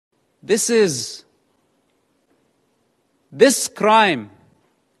This crime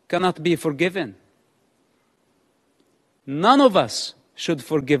cannot be forgiven. None of us should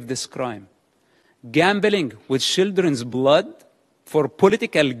forgive this crime. Gambling with children's blood for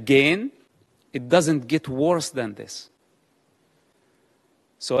political gain, it doesn't get worse than this.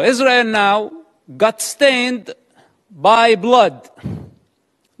 So Israel now got stained by blood.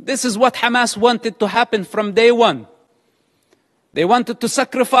 This is what Hamas wanted to happen from day one. They wanted to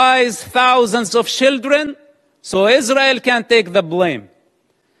sacrifice thousands of children so Israel can take the blame.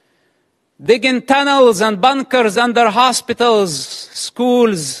 Digging tunnels and bunkers under hospitals,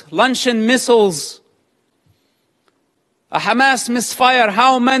 schools, launching missiles. A Hamas misfire,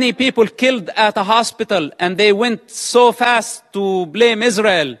 how many people killed at a hospital, and they went so fast to blame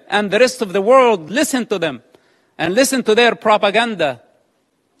Israel, and the rest of the world listened to them and listened to their propaganda.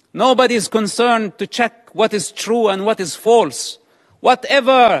 Nobody is concerned to check what is true and what is false.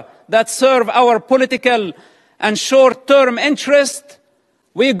 Whatever that serve our political and short-term interest,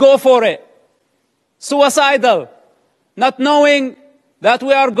 we go for it. Suicidal, not knowing that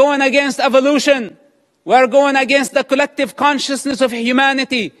we are going against evolution. We are going against the collective consciousness of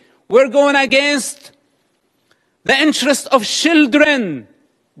humanity. We're going against the interest of children,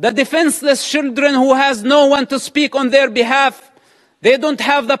 the defenseless children who has no one to speak on their behalf. They don't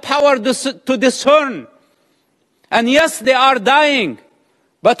have the power to discern. And yes, they are dying.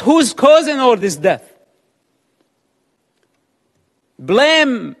 But who's causing all this death?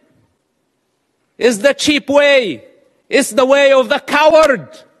 Blame is the cheap way. It's the way of the coward.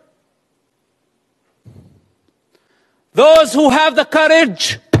 Those who have the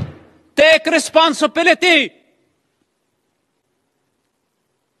courage take responsibility.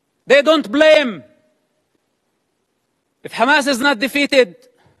 They don't blame. If Hamas is not defeated,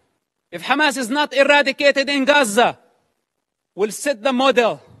 if Hamas is not eradicated in Gaza, we'll set the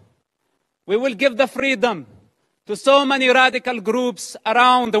model. We will give the freedom to so many radical groups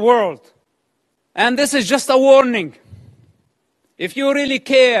around the world. And this is just a warning. If you really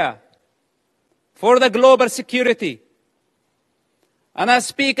care for the global security, and I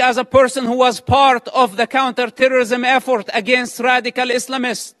speak as a person who was part of the counter-terrorism effort against radical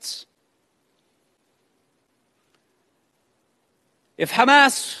Islamists, if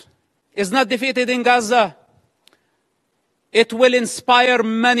Hamas is not defeated in Gaza, it will inspire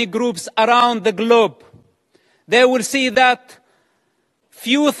many groups around the globe. They will see that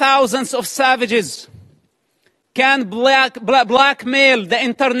few thousands of savages can blackmail the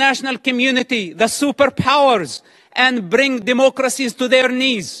international community, the superpowers, and bring democracies to their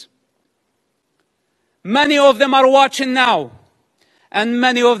knees. Many of them are watching now, and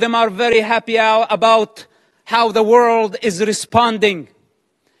many of them are very happy about how the world is responding.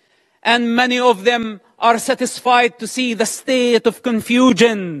 And many of them are satisfied to see the state of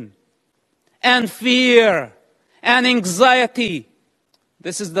confusion and fear and anxiety.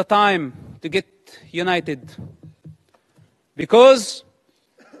 This is the time to get united. Because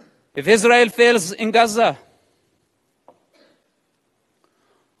if Israel fails in Gaza,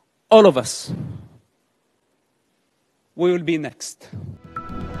 all of us, we will be next.